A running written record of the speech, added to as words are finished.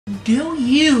do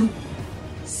you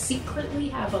secretly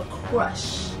have a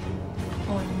crush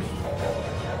on me?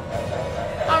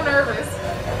 I'm nervous.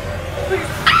 Please.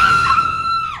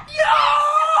 Yo!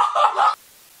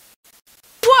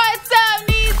 What's up,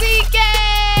 Neezy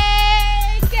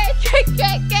gang?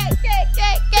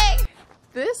 Gang.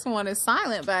 This one is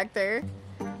silent back there.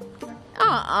 What's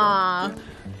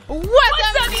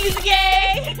up, Neezy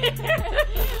gang?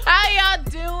 How y'all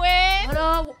doing? What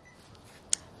up?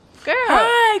 Girl.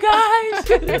 Hi, guys.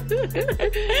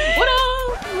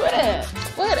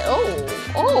 What?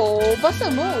 Oh, bust a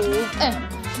move.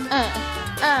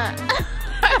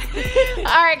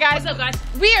 All right, guys. What's up, guys?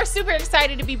 We are super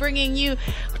excited to be bringing you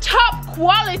top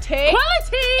quality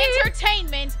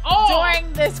entertainment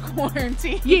during this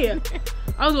quarantine. Yeah.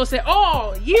 I was gonna say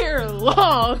all year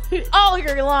long. All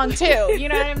year long too. You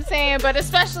know what I'm saying? But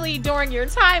especially during your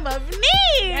time of need.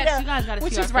 Yes, you guys gotta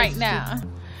which see our is right faces, now.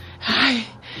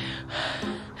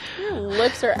 Your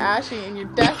lips are ashy and you're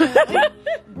definitely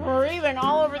breathing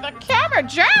all over the camera.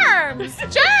 Germs.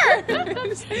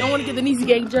 Don't want to get the Neezy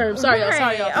gang germs. Sorry,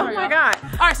 y'all. Oh my God.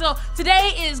 All right, so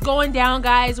today is going down,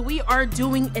 guys. We are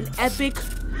doing an epic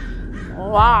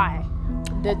lie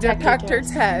Detector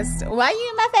test. Why you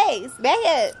in my face? Back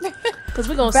up. because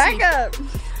we're gonna Back see. up.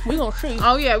 We're gonna see.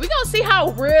 Oh yeah, we're gonna see how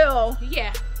real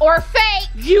Yeah, or fake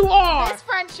you are. this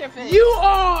friendship is. You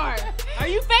are. Are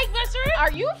you fake, Mister?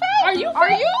 Are you fake? Are you Are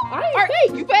fake? you? I ain't Are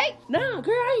fake. you fake? No,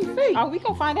 girl, I ain't fake. Oh, we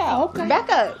gonna find out. Okay.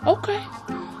 Back up. Okay.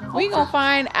 We gonna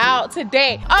find out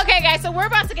today. Okay, guys, so we're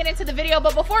about to get into the video,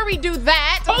 but before we do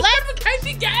that,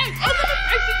 Post-notification gang.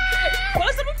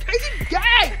 Post-notification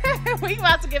gang. we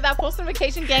about to give that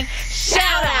post-notification gang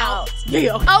shout out.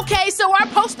 Yeah. Okay, so our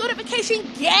post-notification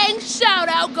gang shout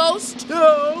out goes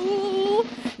to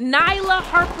Nyla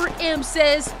Harper M.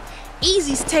 Says,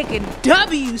 Easy's taking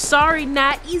W. Sorry,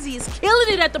 not Easy is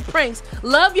killing it at the pranks.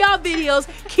 Love y'all videos.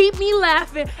 Keep me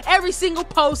laughing every single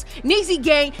post. Neezy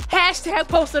gang. Hashtag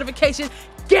post-notification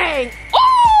gang.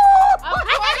 Ooh! Of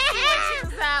course you would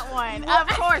choose that one. Of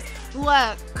course.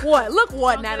 Look. What? Look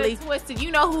what, Don't get Natalie? it twisted. You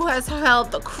know who has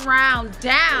held the crown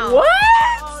down. What?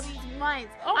 All these months.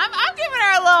 Oh. I'm giving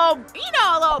her a little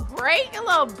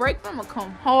break from a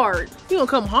come hard. You gonna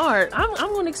come hard. I'm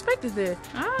gonna expect it there.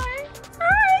 All right.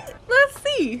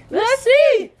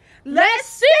 Let's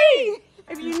see.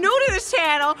 If you're new to this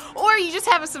channel or you just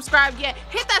haven't subscribed yet,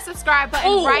 hit that subscribe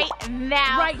button right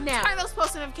now. Right now. Turn those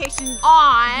post notifications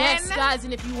on. Yes, guys,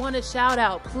 and if you want a shout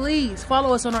out, please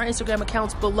follow us on our Instagram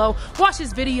accounts below. Watch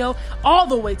this video all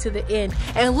the way to the end,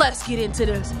 and let's get into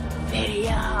this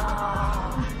video.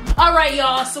 All right,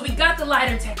 y'all, so we got the lie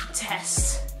detector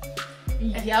test.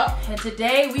 Yep. And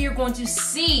today we are going to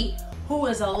see who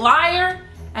is a liar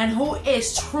and who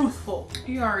is truthful.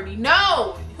 You already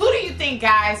know. Who do you think,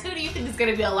 guys? Who do you think is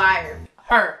gonna be a liar?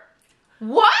 Her.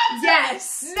 What?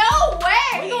 Yes. No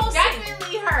way. We gonna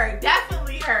Definitely her.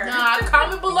 Definitely her. Nah,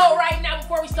 comment below right now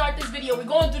before we start this video. We're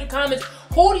going through the comments.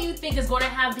 Who do you think is going to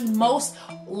have the most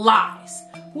lies?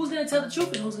 Who's going to tell the truth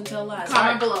and who's going to tell lies?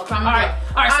 Comment below. All right,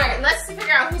 so Let's figure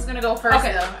out who's gonna go first.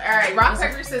 Okay. Though. All right. Rock,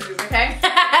 paper, scissors. Okay. All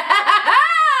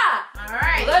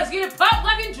right. Let's get it pop,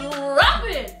 lock, and drop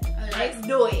it. Let's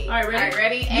do it. All right, ready? All right,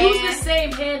 ready? Use And the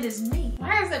same hand as me.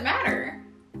 why does it matter?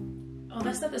 Oh,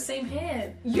 that's not the same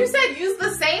hand. You said use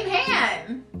the same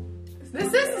hand.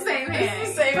 This is the same hand. This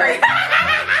is the same hand.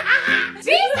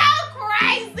 She's so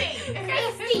crazy.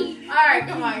 All right,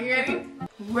 come on. You ready?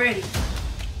 Ready,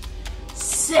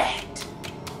 set,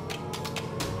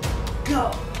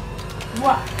 go.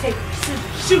 Rock, paper,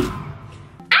 scissors, shoot.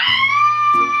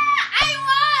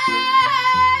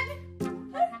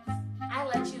 I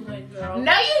let you win, girl.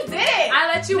 No, you didn't. I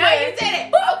let you No, win. you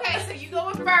didn't. Okay, so you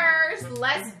going first.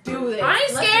 Let's do this. I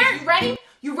ain't Let's scared. do- You ready?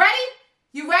 You ready?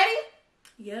 You ready?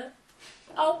 Yeah.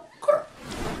 Oh, girl.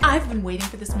 I've been waiting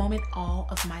for this moment all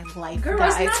of my life, Girl,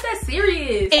 guys. it's not that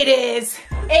serious. It is.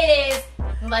 It is.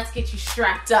 Let's get you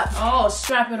strapped up. Oh,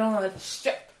 strap it on.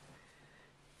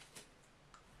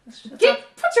 Put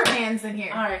your hands in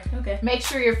here. All right, okay. Make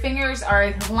sure your fingers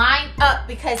are lined up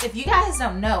because if you guys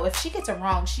don't know, if she gets it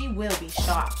wrong, she will be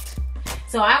shocked.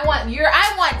 So I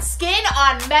want skin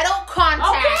on metal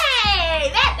contact.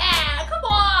 Okay, come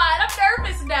on. I'm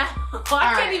nervous now.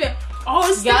 I can't even. Oh,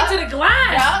 it's sticking Yup. to the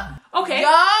glass. Yup. Okay.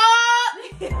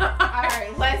 Yup. All All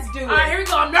right, let's do it. right, here we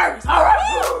go. I'm nervous. All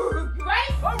right. You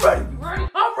ready? I'm ready. You ready?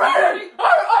 I'm ready. All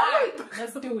right.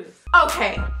 Let's do this.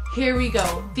 Okay, here we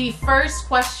go. The first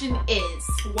question is,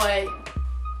 What?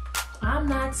 I'm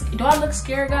not. Do I look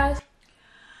scared, guys?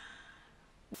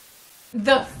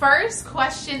 the first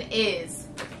question is,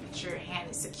 make sure your hand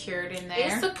is secured in there.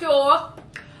 It's secure.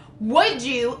 Would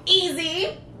you,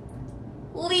 Easy,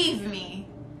 leave me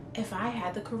if I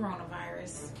had the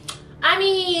coronavirus? I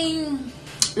mean,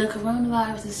 the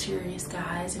coronavirus is serious,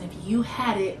 guys, and if you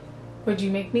had it, would you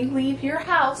make me leave your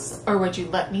house or would you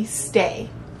let me stay?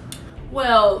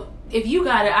 Well, if you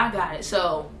got it, I got it,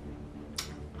 so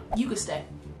you could stay.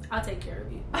 I'll take care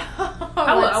of you.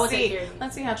 I will take care of you.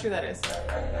 Let's see how true that is.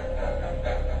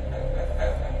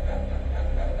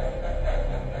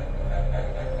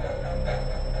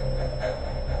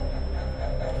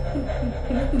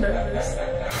 I'm nervous.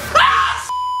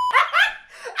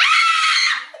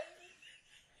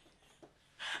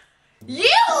 You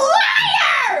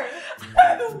liar!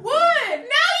 I would.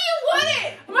 No, you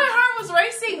wouldn't. My heart was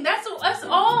racing. That's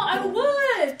all. I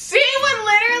would. She would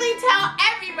literally tell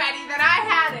everybody that I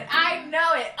had it. I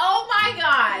know it. Oh my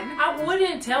God. I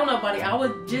wouldn't tell nobody. I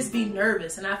would just be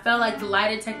nervous. And I felt like the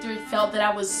lie detector felt that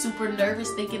I was super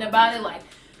nervous thinking about it. Like,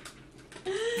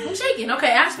 I'm shaking.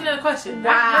 Okay, ask me another question.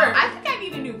 Wow. I think I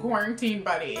need a new quarantine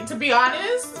buddy. To be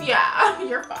honest, yeah,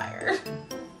 you're fired.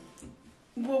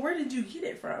 Well, where did you get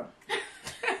it from?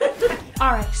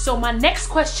 All right, so my next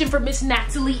question for Miss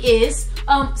Natalie is,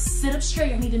 sit up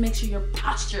straight. I need to make sure your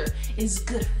posture is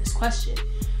good for this question.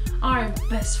 All right,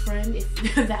 best friend,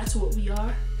 if that's what we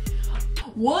are.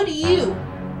 What do you?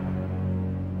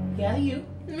 Yeah, you.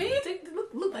 Me?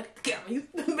 Look like the camera. You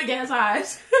big ass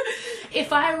eyes.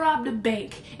 If I robbed a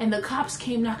bank and the cops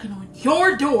came knocking on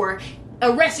your door,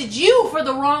 arrested you for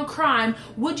the wrong crime,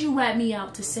 would you rat me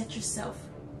out to set yourself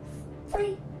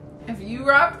free? If you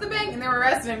robbed the bank and they were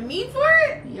arresting me for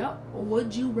it? Yep. Or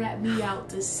would you rat me out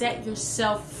to set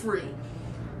yourself free?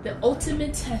 The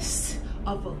ultimate test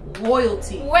of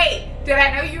loyalty. Wait, did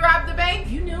I know you robbed the bank?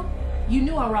 You knew. You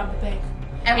knew I robbed the bank.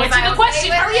 And was answer I the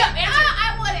question. Hurry up. Answer.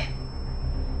 I wouldn't.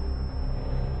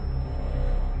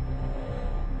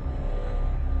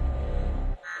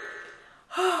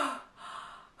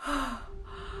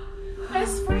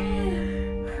 Best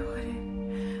friend.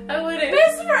 I wouldn't.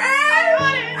 Best friend.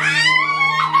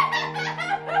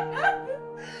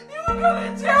 You would go to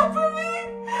jail for me?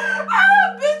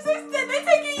 Bitch, they're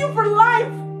taking you for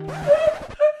life.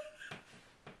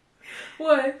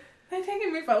 What? They're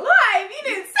taking me for life. You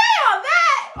didn't say all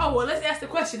that. Oh, well, let's ask the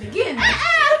question again.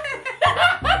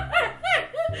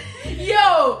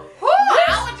 Yo.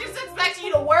 I would just expect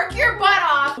you to work your butt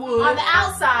off on the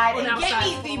outside and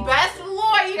get me the best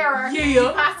lawyer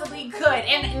you possibly could.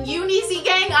 And UNICE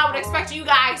gang, I would expect you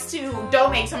guys to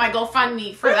donate to my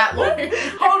GoFundMe for that lawyer.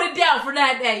 Hold it down for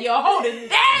that day, yo. Hold it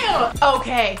down.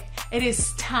 Okay, it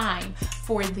is time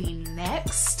for the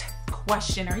next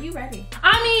question. Are you ready?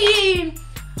 I mean,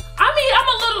 I'm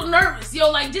a little nervous,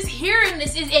 yo. Like, just hearing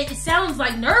this, it sounds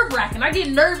like nerve-wracking. I get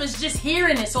nervous just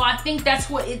hearing it, so I think that's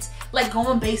what it's like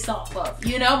going based off of.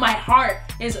 You know, my heart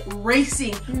is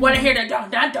racing when I hear the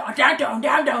dun dun dun dun dun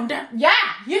dun dun dun. Yeah,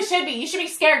 you should be. You should be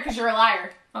scared because you're a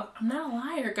liar. Oh, I'm not a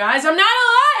liar, guys. I'm not a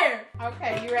liar.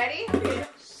 Okay, you ready?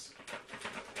 Yes.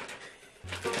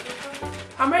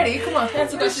 I'm ready. Come on,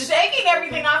 answer You're question. shaking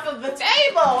everything off of the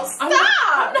table.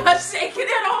 Stop! I'm not shaking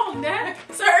at all, Nat.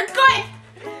 It's an earthquake.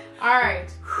 All right.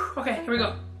 Okay, here we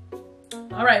go.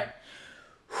 All right.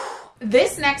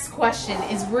 This next question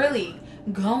is really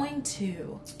going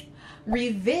to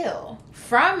reveal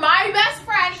from my best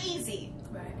friend, Easy,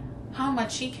 how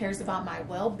much she cares about my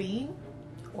well-being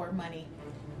or money.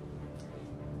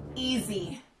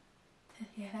 Easy.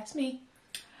 Yeah, that's me.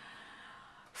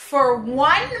 For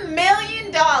 $1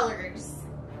 million,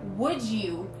 would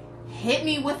you hit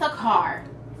me with a car?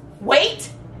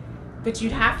 Wait, but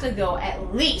you'd have to go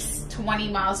at least 20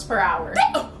 miles per hour.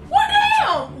 What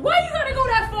damn? Why you gotta go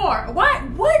that far?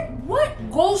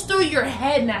 What goes through your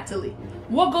head, Natalie?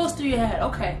 What goes through your head?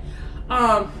 Okay.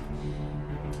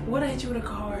 What I hit you with a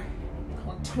car?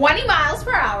 20 miles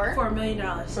per hour. For $1 million.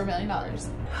 For $1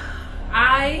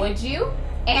 million. Would you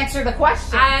answer the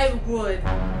question? I would.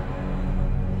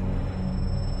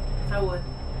 I would.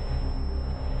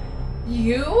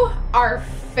 You are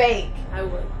fake. I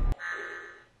would.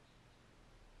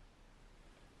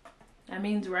 That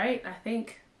means right, I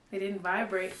think. They didn't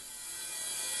vibrate.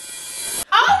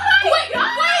 Oh my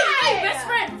God! Wait,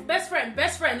 best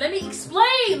friend. Let me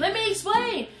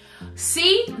explain.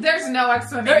 See? There's no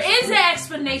explanation. There is an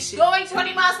explanation. Going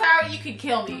 20 miles per hour, you could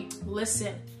kill me.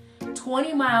 Listen,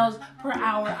 20 miles per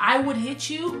hour, I would hit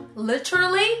you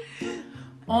literally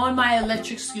on my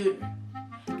electric scooter.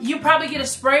 You probably get a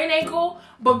sprained ankle,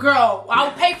 but girl,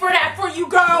 I'll pay for that for you,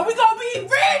 girl. We gonna be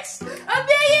rich. $1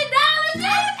 million.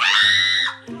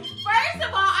 First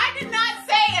of all, I did not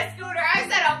say a scooter. I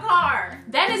said a car.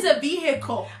 That is a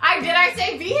vehicle. Did I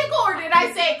say vehicle or did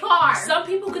I say car? car. Some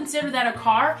people consider that a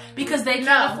car because they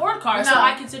can't afford cars. So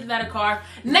I consider that a car.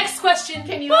 Next question.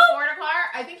 Can you afford a car?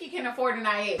 I think you can afford an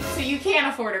i8. So you can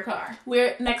afford a car.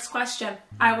 Next question.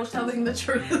 I was telling the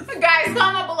truth. Guys,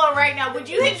 comment below right now. Would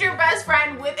you hit your best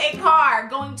friend with a car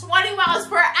going 20 miles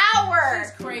per hour?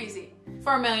 That's crazy.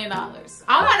 For $1 million. I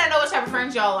want to know what type of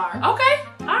friends y'all are. Okay.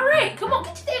 All right. Come on.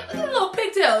 Get your little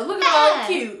pigtail. Look at all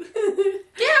cute.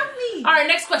 Get me. All right.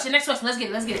 Next question. Let's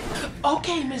get it.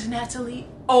 Okay, Miss Natalie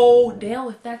Odell,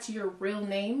 if that's your real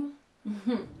name.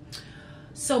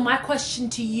 So my question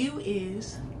to you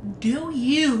is, do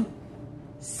you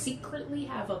secretly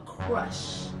have a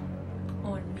crush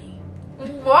on me?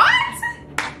 What?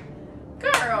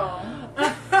 Girl.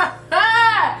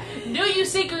 Do you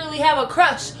secretly have a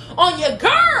crush on your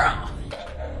girl?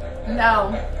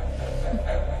 No.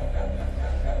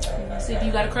 Let's see if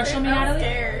you got a crush on me, Natalie. I'm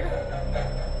scared.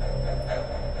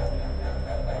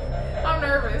 I'm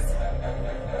nervous.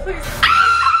 Please.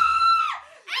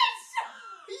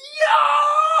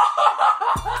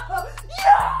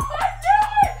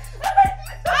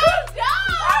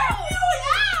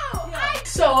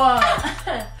 So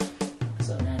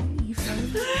Natalie, you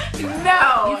feeling me?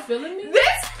 No. You feeling me?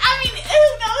 Who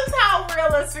knows how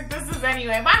realistic this is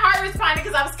anyway? My heart was pounding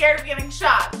because I was scared of getting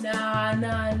shot. Nah,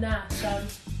 son.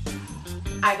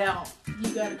 I don't.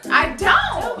 You got a crush. I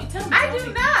don't. Tell me. I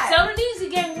do not. Tell the DZ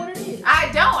gang what it is.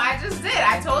 I don't. I just did.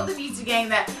 I told the DZ gang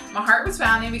that my heart was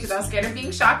pounding because I was scared of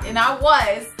being shocked, and I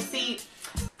was. See,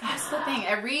 that's the thing.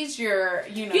 It reads your,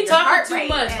 You your talking heart too rate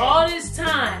much all this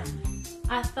time.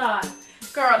 I thought.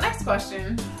 Girl, next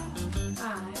question.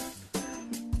 Alright.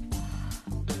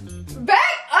 Back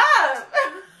up.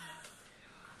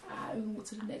 Alright, we go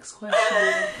to the next question.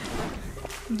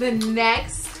 The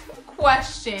next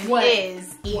question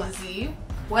is easy.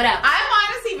 What else? I'm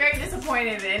honestly very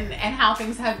disappointed in how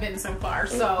things have been so far.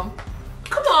 So,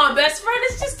 come on, best friend.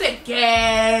 It's just a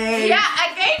game. Yeah,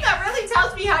 a game that really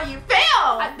tells me how you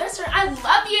feel. That's right. I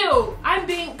love you. I'm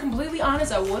being completely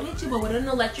honest. I would hit you, but with an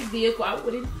electric vehicle, I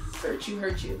wouldn't hurt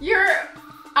you. Your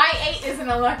i8 is an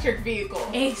electric vehicle.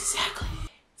 Exactly.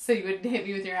 So you would hit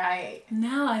me with your i8.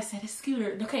 No, I said a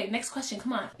scooter. Okay, next question.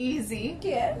 Come on. Easy.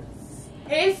 Yes.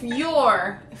 If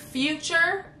your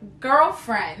future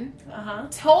girlfriend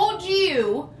told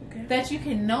you that you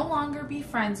can no longer be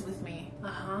friends with me,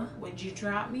 would you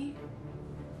drop me?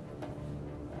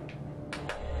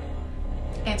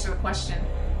 Answer the question.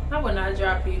 I would not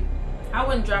drop you. I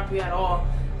wouldn't drop you at all.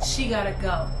 She gotta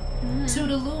go.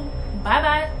 Toodaloo.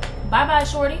 Bye-bye. Bye-bye,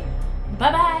 shorty.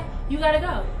 Bye-bye. You gotta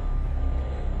go.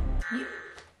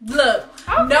 Look.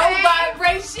 Okay. No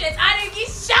vibrations. I didn't get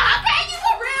shot. Okay, you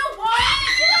a real one.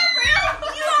 You a real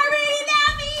one. You already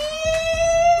love me.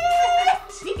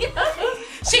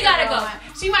 She gotta go.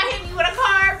 She might hit me with a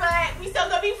car, but we still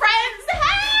gonna be friends.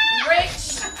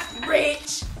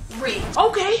 Rich.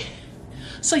 Okay.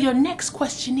 So your next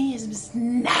question is, Miss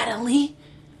Natalie,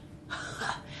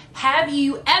 have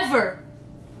you ever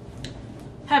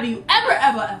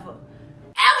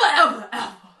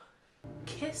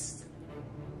kissed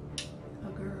a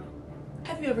girl?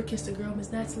 Have you ever kissed a girl,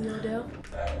 Miss Natalie Odell?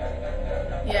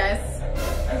 Yes.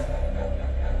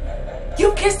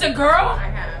 You kissed a girl? I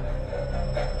have.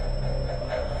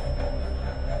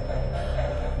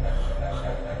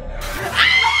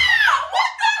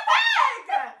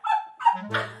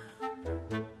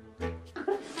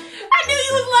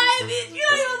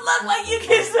 Like you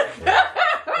kissed a girl. I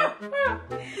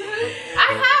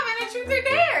haven't. A truth or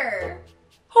dare.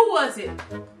 Who was it?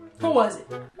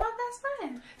 My best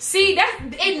friend. See,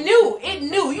 it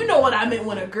knew. You know what I meant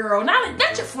when a girl, not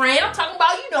your friend. I'm talking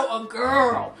about, a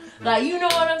girl. Like, you know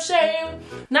what I'm saying?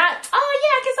 Not, oh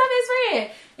yeah, I kissed my best friend.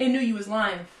 It knew you was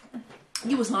lying.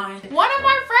 You was lying. One of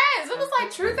my friends. It was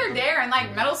like truth or dare in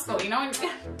like middle school,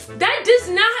 That does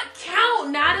not count,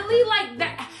 Natalie. Like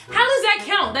that. How does that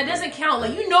count? That doesn't count.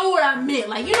 Like, you know what I meant.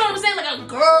 Like, you know what I'm saying? Like a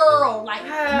girl. Like me.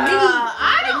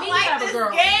 I don't like this girl.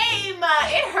 game.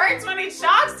 It hurts when it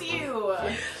shocks you.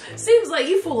 Seems like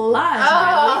you full of lies,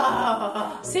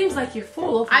 Natalie. Seems like you're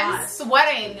full of lies. I'm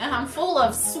sweating. I'm full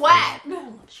of sweat.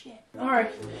 Oh, shit. All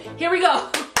right. Here we go.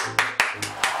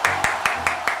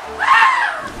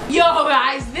 Yo,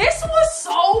 guys, this was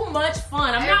so much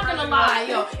fun. I'm not gonna lie,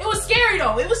 yo. It was scary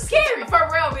though. It was scary for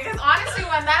real, because honestly,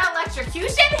 when that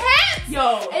electrocution hits,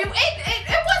 yo, it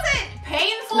wasn't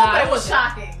painful, but it was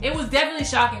shocking. It was definitely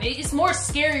shocking. It's more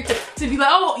scary to be like,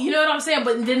 oh, you know what I'm saying,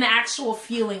 but then the actual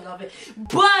feeling of it.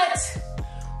 But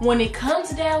when it comes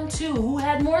down to who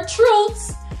had more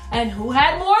truths and who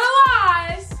had more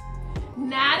lies,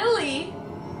 Natalie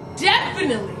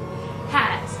definitely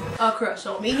has a crush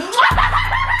on me.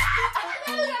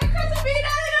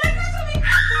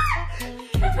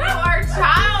 You are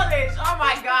childish. Oh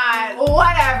my god.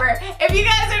 Whatever. If you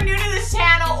guys are new to this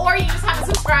channel or you just haven't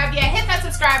subscribed yet, hit that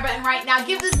subscribe button right now.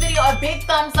 Give this video a big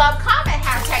thumbs up. Comment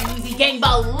hashtag EasyGang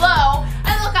below.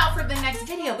 And look out for the next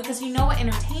video because you know what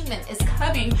entertainment is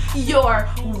coming your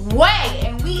way.